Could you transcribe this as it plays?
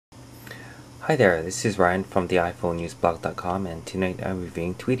Hi there, this is Ryan from the iPhoneNewsBlog.com, and tonight I'm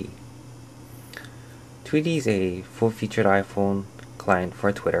reviewing Tweetie. Tweetie is a full-featured iPhone client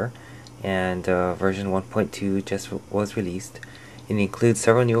for Twitter, and version 1.2 just was released. It includes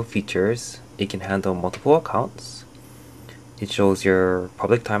several new features. It can handle multiple accounts. It shows your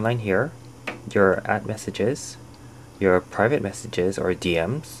public timeline here, your @messages, your private messages or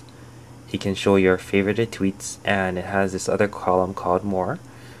DMs. It can show your favorited tweets, and it has this other column called More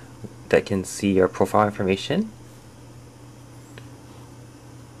that can see your profile information,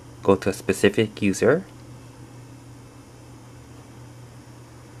 go to a specific user,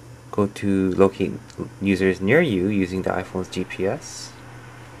 go to locate users near you using the iPhone's GPS,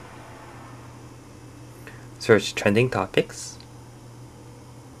 search trending topics,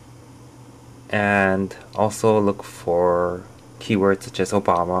 and also look for keywords such as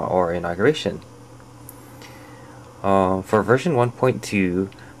Obama or inauguration. For version 1.2,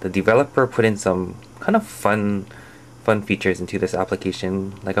 the developer put in some kind of fun features into this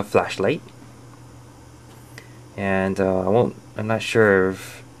application, like a flashlight. And I'm not sure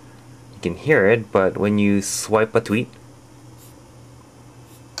if you can hear it, but when you swipe a tweet,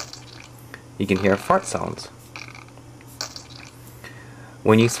 you can hear fart sounds.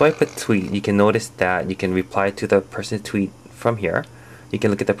 When you swipe a tweet, you can notice that you can reply to the person's tweet from here. You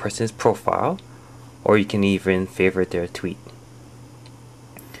can look at the person's profile, or you can even favorite their tweet.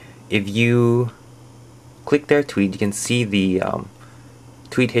 If you click their tweet, you can see the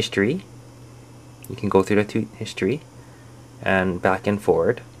tweet history. You can go through the tweet history and back and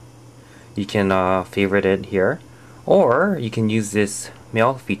forward. You can favorite it here, or you can use this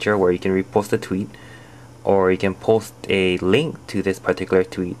mail feature where you can repost a tweet, or you can post a link to this particular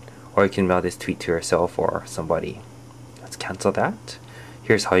tweet, or you can mail this tweet to yourself or somebody. Let's cancel that.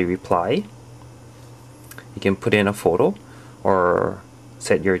 Here's how you reply. You can put in a photo or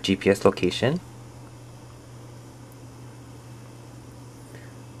set your GPS location.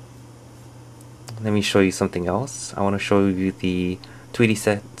 Let me show you something else. I want to show you the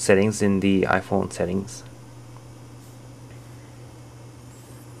Tweetie settings in the iPhone settings.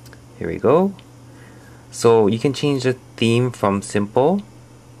 Here we go. So you can change the theme from simple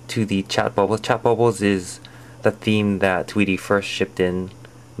to the chat bubbles. Chat bubbles is the theme that Tweetie first shipped in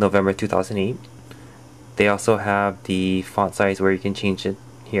November 2008. They also have the font size where you can change it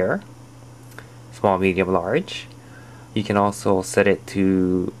here, small, medium, large. You can also set it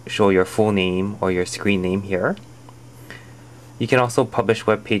to show your full name or your screen name here. You can also publish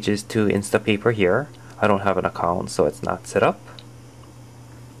web pages to Instapaper here. I don't have an account, so it's not set up.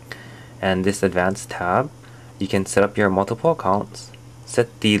 And this advanced tab, you can set up your multiple accounts,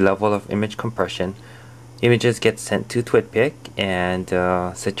 set the level of image compression. Images get sent to TwitPic, and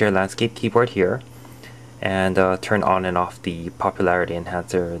set your landscape keyboard here, and turn on and off the popularity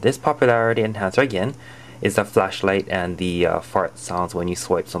enhancer. This popularity enhancer again is the flashlight and the fart sounds when you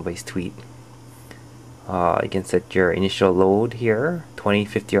swipe somebody's tweet. You can set your initial load here, 20,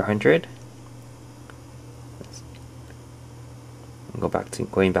 50, or 100.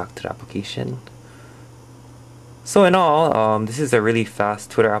 Going back to the application. So in all, this is a really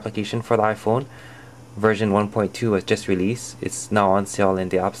fast Twitter application for the iPhone. Version 1.2 was just released. It's now on sale in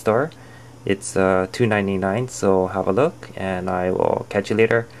the App Store. It's $2.99, so have a look, and I will catch you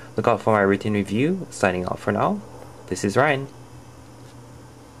later. Look out for my written review. Signing out for now. This is Ryan.